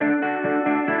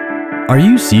Are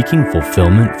you seeking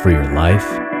fulfillment for your life?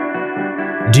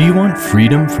 Do you want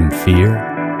freedom from fear?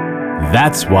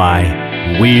 That's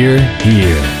why we're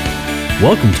here.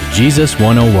 Welcome to Jesus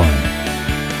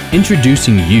 101,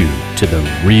 introducing you to the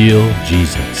real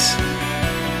Jesus.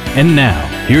 And now,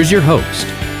 here's your host,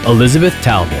 Elizabeth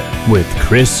Talbot, with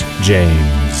Chris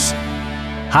James.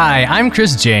 Hi, I'm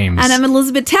Chris James. And I'm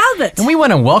Elizabeth Talbot. And we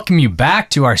want to welcome you back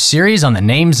to our series on the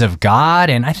names of God.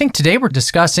 And I think today we're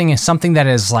discussing something that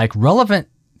is like relevant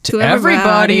to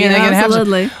everybody. Yeah,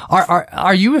 absolutely.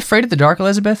 Are you afraid of the dark,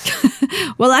 Elizabeth?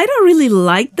 Well, I don't really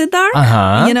like the dark.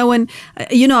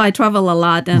 You know, I travel a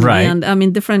lot and I'm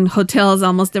in different hotels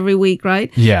almost every week,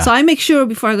 right? Yeah. So I make sure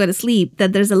before I go to sleep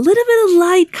that there's a little bit of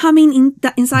light coming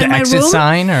inside my room. The exit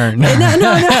sign or no.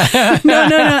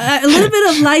 A little bit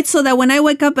of light so that when I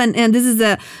wake up and this is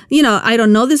I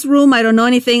don't know this room, I don't know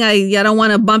anything, I don't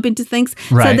want to bump into things.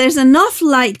 Right. So there's enough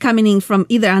light coming in from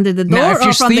either under the door now, if or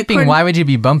you're from the sleeping, curtain. why would you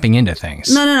be bumping into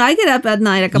things? No. I get up at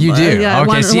night. You do? Okay,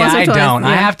 once or I twice. don't. Yeah.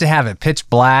 I have to have it pitch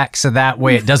black so that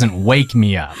way it doesn't wake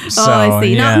me up. So, I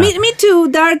see. Yeah. No, me too,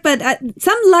 dark, but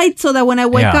some light so that when I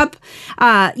wake up,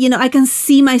 I can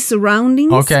see my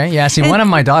surroundings. Okay, yeah. See, one of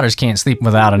my daughters can't sleep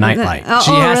without a nightlight.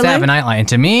 She has to have a nightlight. And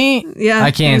to me,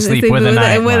 I can't sleep with a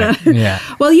nightlight. Yeah.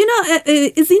 Well,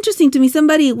 it's interesting to me.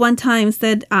 Somebody one time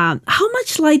said, how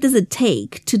much light does it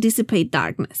take to dissipate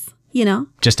darkness?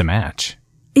 Just a match.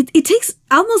 It takes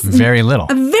almost very little.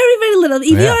 Very, very little.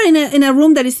 If you're in a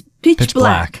room that is pitch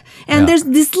black and there's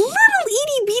this little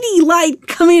itty bitty light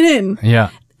coming in,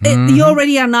 you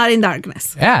already are not in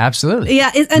darkness. Yeah, absolutely.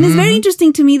 Yeah, it's very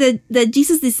interesting to me that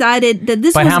Jesus decided that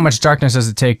this. But how much darkness does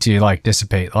it take to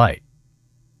dissipate light?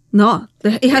 No,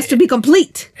 it has to be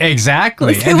complete.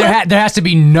 Exactly, and there has to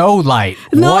be no light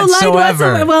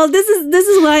whatsoever. Well, this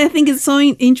is why I think it's so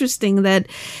interesting that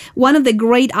one of the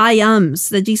great I ams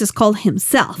that Jesus called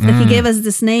himself, that he gave us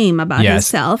this name about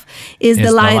himself, is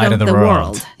the light of the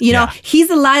world. He's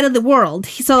the light of the world.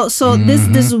 So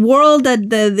this world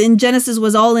that in Genesis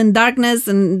was all in darkness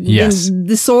and in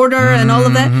disorder and all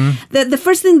of that. The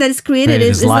first thing that is created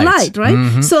is the light,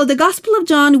 right? So the Gospel of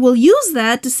John will use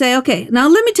that to say, okay, now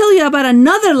let me tell you about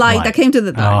another light that came to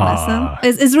the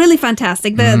darkness. It's really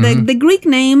fantastic. The Greek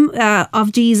name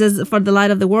of Jesus for the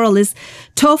light of the world is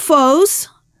Tophos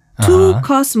to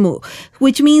Cosmo,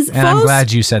 which means and I'm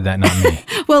glad you said that, not me.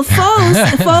 Well,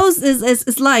 phos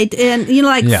is light, and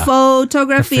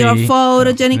photography or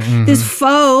photogenic. This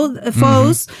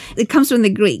phos, it comes from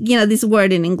the Greek, this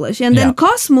word in English. And then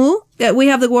cosmo, we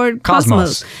have the word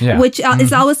cosmos, which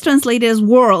is always translated as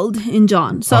world in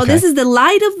John. So this is the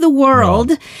light of the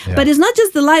world, but it's not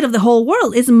just the light of the whole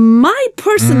world. It's my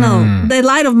personal, the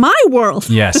light of my world.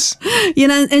 Yes.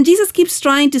 And Jesus keeps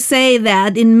trying to say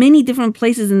that in many different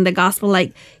places in the gospel,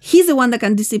 like he's the one that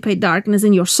can dissipate darkness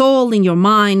in your soul, in your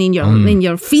mind, in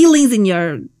your feelings, in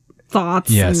your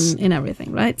thoughts, and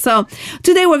everything, right? So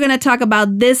today we're going to talk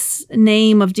about this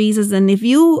name of Jesus. And if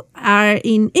you are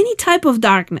in any type of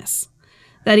darkness,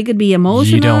 that it could be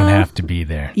emotional. You don't have to be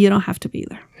there. You don't have to be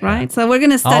there, right? So we're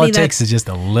going to study that. All it takes is just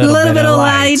a little bit of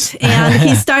light. And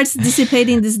he starts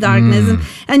dissipating this darkness.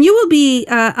 And you will be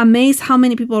amazed how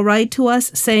many people write to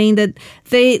us saying that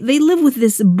they live with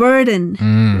this burden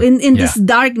in this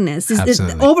darkness, it's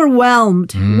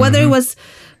overwhelmed, whether it was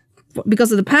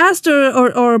because of the past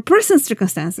or present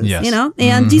circumstances,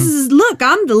 and Jesus says, look,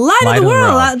 I'm the light of the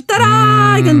world. Ta-da!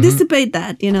 I can dissipate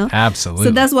that, Absolutely.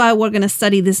 So that's why we're going to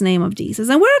study this name of Jesus.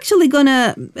 And we're actually going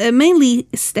to mainly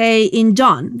stay in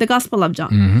John, the Gospel of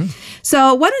John.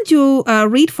 So why don't you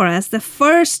read for us the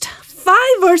first 5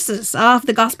 verses of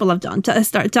the Gospel of John.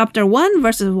 Start chapter 1,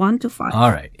 verses 1 to 5.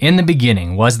 All right. In the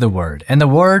beginning was the Word, and the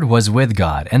Word was with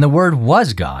God, and the Word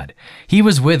was God. He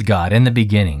was with God in the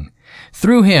beginning.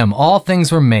 Through him all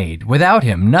things were made. Without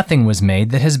him nothing was made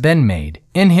that has been made.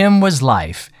 In him was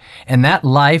life, and that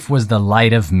life was the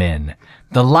light of men.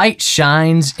 The light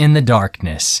shines in the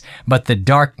darkness, but the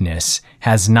darkness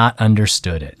has not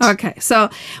understood it. Okay, so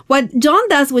what John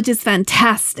does, which is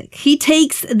fantastic, he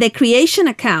takes the creation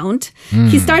account.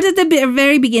 He starts at the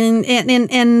very beginning,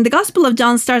 and the Gospel of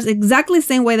John starts exactly the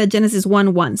same way that Genesis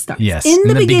 1:1 starts. Yes, in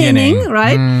the beginning,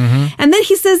 right? And then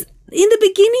he says, in the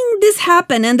beginning, this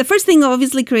happened. And the first thing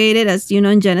obviously created, as you know,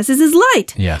 in Genesis is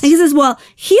light. Yes. And he says, well,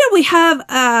 here we have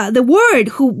the Word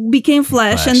who became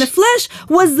flesh. And the flesh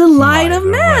was the light of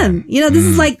man. This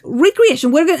is like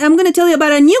recreation. I'm going to tell you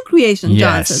about a new creation,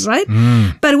 John says, right?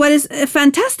 But what is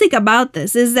fantastic about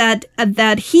this is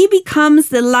that he becomes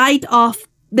the light of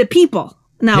the people.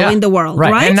 now in the world,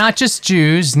 right? And not just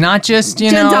Jews, not just,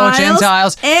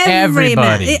 Gentiles,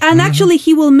 everybody. And actually,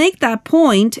 he will make that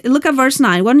point. Look at verse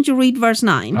 9. Why don't you read verse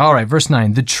 9? All right, verse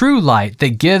 9. The true light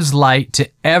that gives light to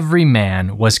every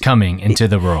man was coming into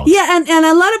the world. Yeah, and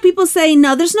a lot of people say,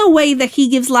 no, there's no way that he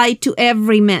gives light to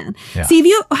every man. Yeah. See, if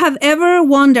you have ever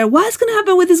wondered, what's going to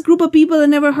happen with this group of people that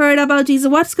never heard about Jesus?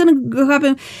 What's going to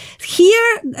happen?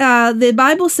 Here, the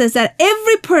Bible says that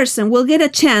every person will get a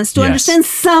chance to understand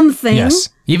something. Yes.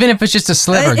 Even if it's just a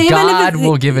sliver, God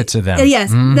will give it to them.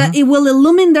 Yes, that it will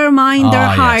illumine their mind, their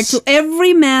heart to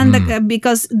every man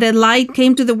because the light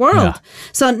came to the world. Yeah.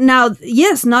 So now,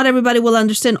 yes, not everybody will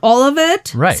understand all of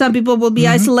it. Right. Some people will be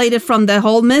isolated from the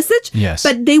whole message. Yes.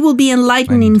 But they will be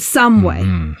enlightened in some way.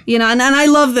 And I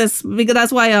love this because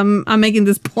that's why I'm making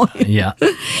this point. Yeah.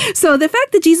 So the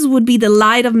fact that Jesus would be the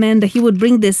light of men, that he would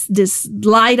bring this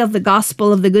light of the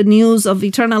gospel, of the good news of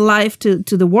eternal life to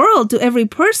the world, to every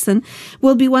person,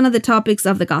 will be one of the topics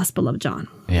of the Gospel of John.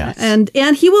 Yes. And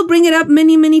he will bring it up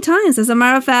many, many times. As a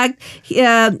matter of fact,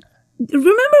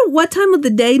 remember what time of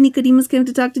the day Nicodemus came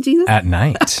to talk to Jesus? At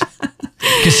night.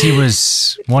 Because he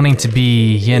was wanting to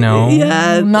be,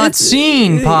 not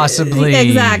seen, possibly.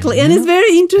 Exactly. And it's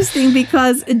very interesting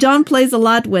because John plays a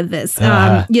lot with this.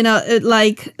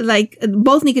 Like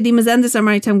both Nicodemus and the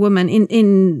Samaritan woman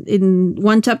in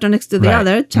one chapter next to the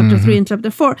other, chapter 3 and chapter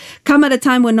 4, come at a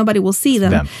time when nobody will see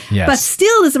them. Yes. But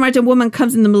still the Samaritan woman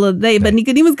comes in the middle of the day, but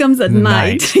Nicodemus comes at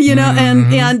night,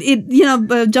 and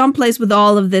it, John plays with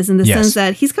all of this in the sense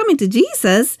that he's coming to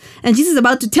Jesus and Jesus is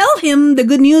about to tell him the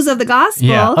good news of the gospel.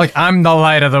 Yeah, like I'm the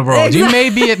light of the world. Exactly. You may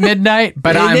be at midnight,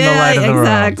 but I'm the light of the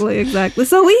world. Exactly.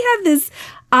 So we have this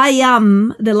I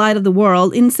am the light of the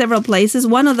world in several places.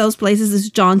 One of those places is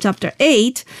John chapter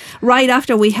 8, right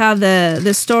after we have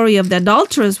the story of the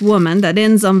adulterous woman that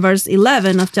ends on verse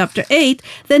 11 of chapter 8.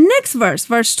 The next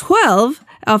verse 12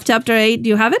 of chapter 8, do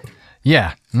you have it?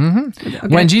 Yeah. Okay.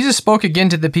 When Jesus spoke again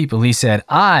to the people, he said,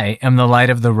 I am the light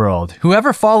of the world.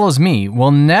 Whoever follows me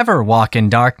will never walk in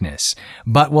darkness,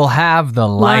 but will have the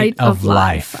light of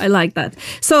life. I like that.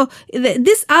 So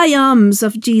these I ams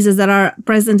of Jesus that are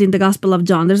present in the Gospel of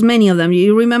John, there's many of them.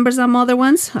 You remember some other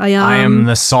ones? I am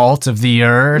the salt of the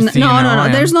earth. No.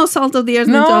 There's no salt of the earth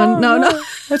in John. No.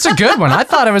 That's a good one. I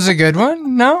thought it was a good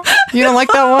one. No? You don't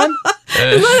like that one?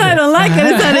 I don't like it.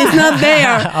 It's not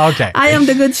there. Okay. I am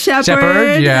the good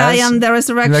shepherd. Yes. I am the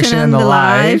resurrection and the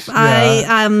life. Yeah.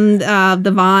 I am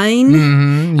the vine.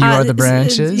 Mm-hmm. You are the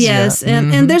branches. Yes. Yeah.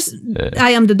 And there's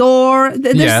I am the door.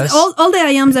 There's all the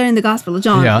I ams are in the Gospel of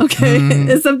John. Yeah.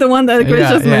 Okay. Except the one that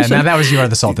Gracious mentioned. Now that was you are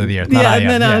the salt of the earth.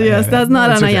 That's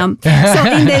not an I am.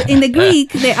 So in the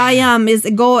Greek, the I am is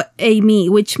go eimi,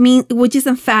 which is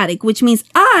emphatic, which means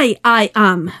I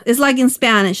am. It's like in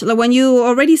Spanish. Like when you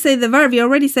already say the verb, you're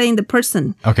already saying the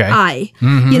person. Okay. I.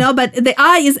 Mm-hmm. But the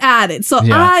I is added. So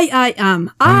I am.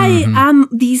 I am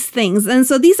these things. And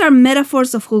so these are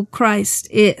metaphors of who Christ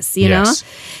is, you know?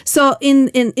 So in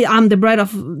I'm the bread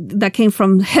that came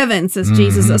from heaven, says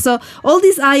Jesus. So all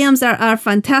these I ams are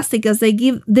fantastic as they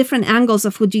give different angles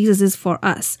of who Jesus is for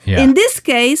us. Yeah. In this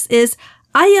case is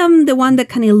I am the one that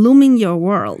can illumine your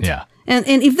world. Yeah. And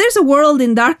if there's a world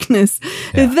in darkness,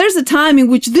 if there's a time in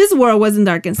which this world was in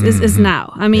darkness, is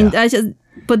now. I mean, I just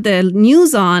put the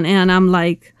news on and I'm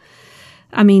like,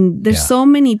 there's so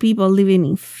many people living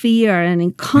in fear and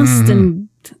in constant,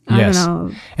 I don't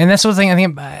know. And that's the thing I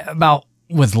think about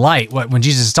with light, when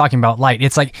Jesus is talking about light,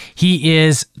 it's like he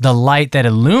is the light that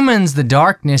illumines the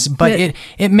darkness, but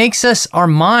it makes us, our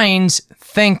minds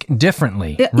think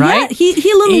differently, right? Yeah,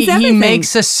 he illumines everything. He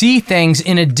makes us see things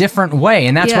in a different way,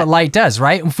 and that's what light does,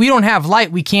 right? If we don't have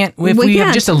light, we can't. If we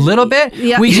have just a little bit,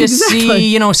 we just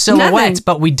see, silhouettes,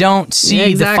 but we don't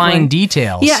see the fine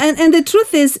details. Yeah, and the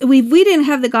truth is, if we didn't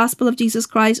have the gospel of Jesus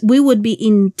Christ, we would be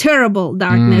in terrible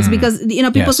darkness because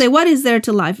people say, "What is there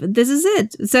to life?" This is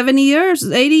it. 70 years,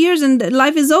 80 years, and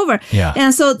life is over. Yeah.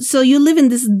 And so you live in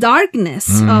this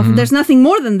darkness of there's nothing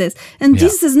more than this. And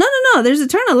Jesus says, "No. There's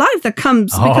eternal life that comes."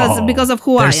 Because of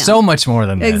who I am. There's so much more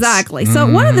than this. Exactly. So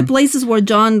one of the places where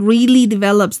John really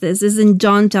develops this is in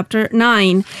John chapter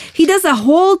 9. He does a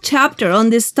whole chapter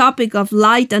on this topic of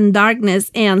light and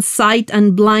darkness and sight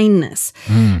and blindness.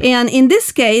 And in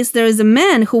this case, there is a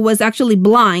man who was actually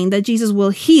blind that Jesus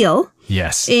will heal.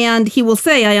 Yes. And he will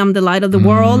say, I am the light of the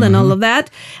world and all of that.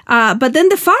 But then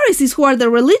the Pharisees, who are the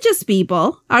religious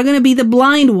people, are going to be the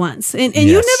blind ones. And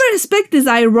you never expect this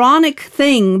ironic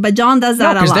thing, but John does that a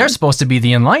lot. Because they're supposed to be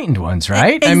the enlightened ones,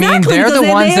 right? Exactly, they're the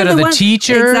ones that are the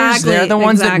teachers. Exactly, they're the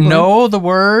ones that know the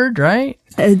word, right?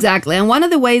 Exactly. And one of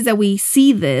the ways that we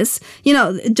see this,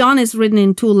 John is written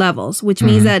in 2 levels, which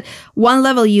means that one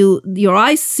level your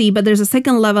eyes see, but there's a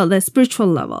second level, the spiritual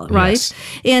level, right? Yes.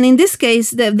 And in this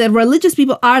case, the religious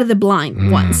people are the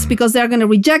blind ones because they're going to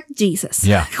reject Jesus,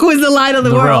 who is the light of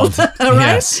the world. Right?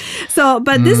 Yes. So,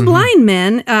 but this blind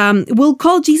man will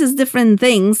call Jesus different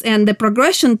things, and the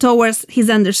progression towards his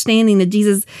understanding that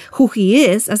Jesus, who he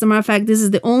is, as a matter of fact, this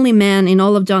is the only man in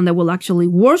all of John that will actually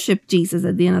worship Jesus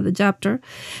at the end of the chapter,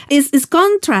 is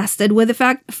contrasted with the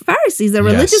fact Pharisees, the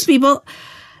religious people,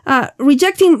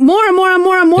 rejecting more and more and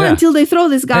more and more until they throw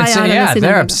this guy out of the synagogue.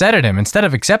 They're upset at him. Instead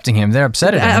of accepting him, they're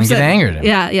upset at him and get angry at him.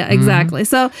 Yeah, exactly.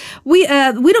 So we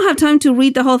don't have time to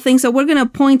read the whole thing, so we're going to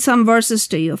point some verses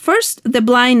to you. First, the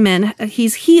blind man,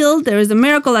 he's healed. There is a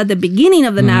miracle at the beginning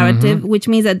of the narrative, which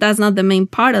means that that's not the main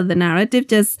part of the narrative,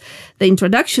 just the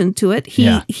introduction to it.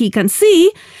 He can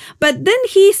see, but then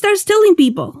he starts telling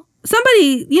people,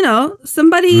 somebody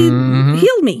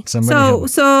healed me.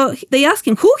 So they ask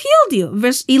him, who healed you?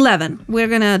 Verse 11. We're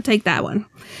going to take that one.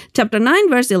 Chapter 9,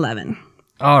 verse 11.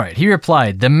 All right. He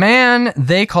replied, the man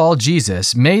they call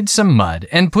Jesus made some mud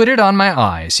and put it on my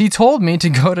eyes. He told me to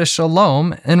go to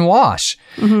Siloam and wash.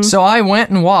 So I went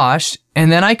and washed,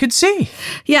 and then I could see.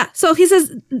 Yeah. So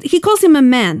he calls him a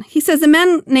man. He says a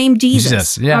man named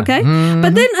Jesus. Okay.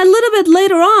 But then a little bit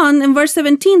later on in verse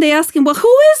 17, they ask him, well,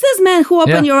 who is this man who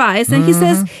opened your eyes? And he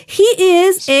says, he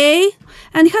is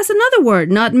and he has another word,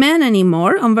 not man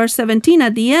anymore, on verse 17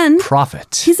 at the end.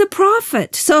 Prophet. He's a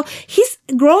prophet. So he's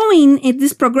growing in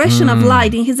this progression of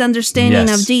light in his understanding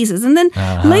of Jesus. And then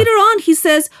later on, he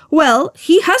says, well,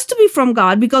 he has to be from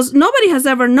God because nobody has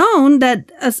ever known that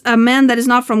a man that is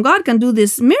not from God can do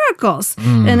these miracles.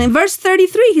 And in verse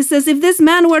 33, he says, if this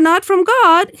man were not from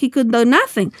God, he could do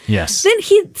nothing. Yes. Then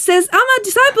he says, I'm a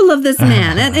disciple of this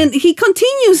man. And he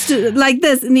continues to like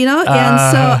this, And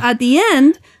so at the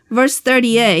end, verse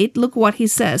 38, look what he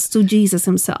says to Jesus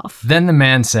himself. Then the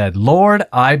man said, Lord,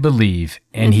 I believe,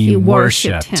 and he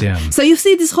worshipped him. So you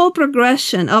see this whole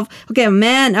progression of, a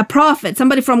man, a prophet,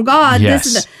 somebody from God. Yes.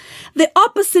 This is the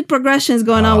opposite progression is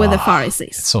going on with the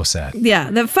Pharisees. It's so sad. Yeah,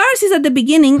 the Pharisees at the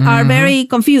beginning are very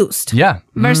confused. Yeah.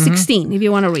 Verse 16, if you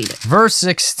want to read it. Verse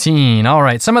 16. All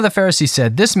right. Some of the Pharisees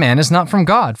said, this man is not from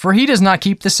God, for he does not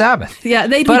keep the Sabbath. Yeah,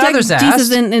 they but reject Jesus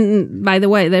by the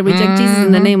way, they reject Jesus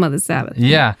in the name of the Sabbath.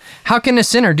 Yeah. How can a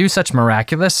sinner do such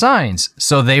miraculous signs?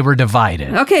 So they were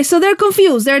divided. Okay, so they're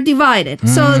confused. They're divided.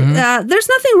 So there's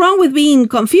nothing wrong with being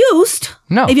confused.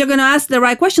 No. If you're going to ask the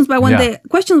right questions, but when the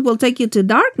questions will take you to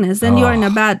darkness, then you're in a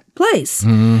bad place.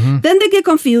 Then they get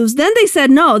confused. Then they said,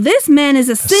 no, this man is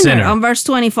a sinner. On verse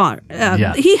 24.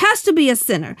 He has to be a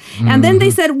sinner. And then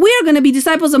they said, we are going to be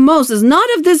disciples of Moses, not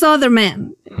of this other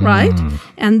man. Right?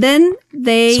 And then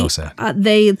they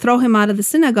throw him out of the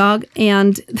synagogue,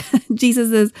 and Jesus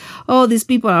says, oh, these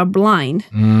people are blind.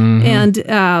 And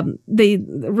they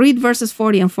read verses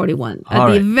 40 and 41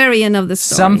 at the very end of the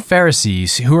story. Some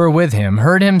Pharisees who were with him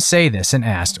heard him say this and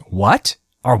asked, what?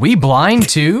 Are we blind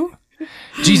too?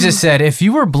 Jesus said, if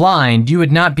you were blind, you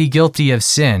would not be guilty of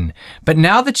sin. But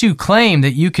now that you claim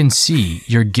that you can see,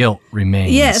 your guilt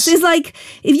remains. Yes, it's like,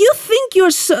 if you think you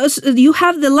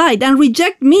have the light and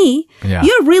reject me,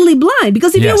 you're really blind.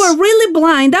 Because if you were really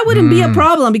blind, that wouldn't be a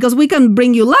problem because we can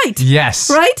bring you light. Yes.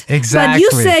 Right? Exactly. But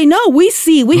you say, no, we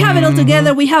see. We have it all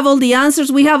together. We have all the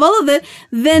answers. We have all of it.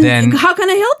 Then how can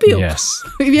I help you? Yes.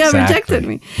 If you have rejected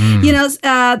me.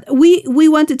 We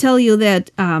want to tell you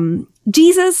that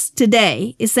Jesus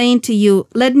today is saying to you,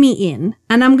 let me in,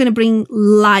 and I'm going to bring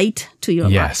light to your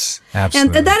life. Yes,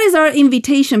 absolutely. And that is our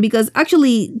invitation, because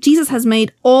actually Jesus has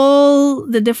made all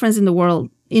the difference in the world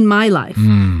in my life.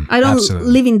 I don't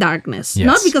live in darkness.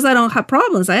 Not because I don't have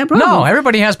problems. I have problems. No,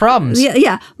 everybody has problems.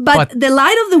 Yeah. But the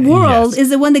light of the world is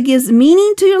the one that gives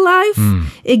meaning to your life.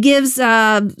 It gives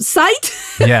sight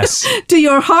to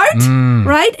your heart,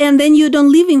 right? And then you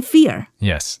don't live in fear.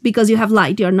 Yes. Because you have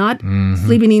light. You're not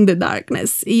living in the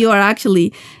darkness. You are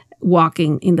actually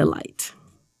walking in the light.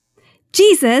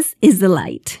 Jesus is the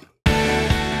light.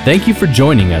 Thank you for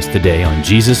joining us today on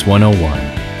Jesus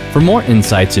 101. For more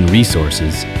insights and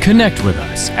resources, connect with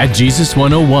us at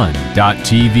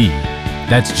Jesus101.tv.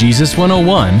 That's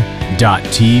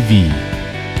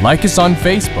Jesus101.tv. Like us on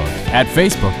Facebook at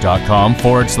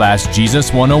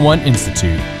facebook.com/Jesus101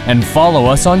 Institute and follow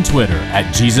us on Twitter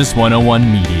at Jesus101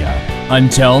 Media.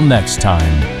 Until next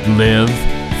time, live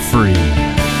free.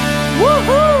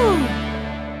 Woohoo!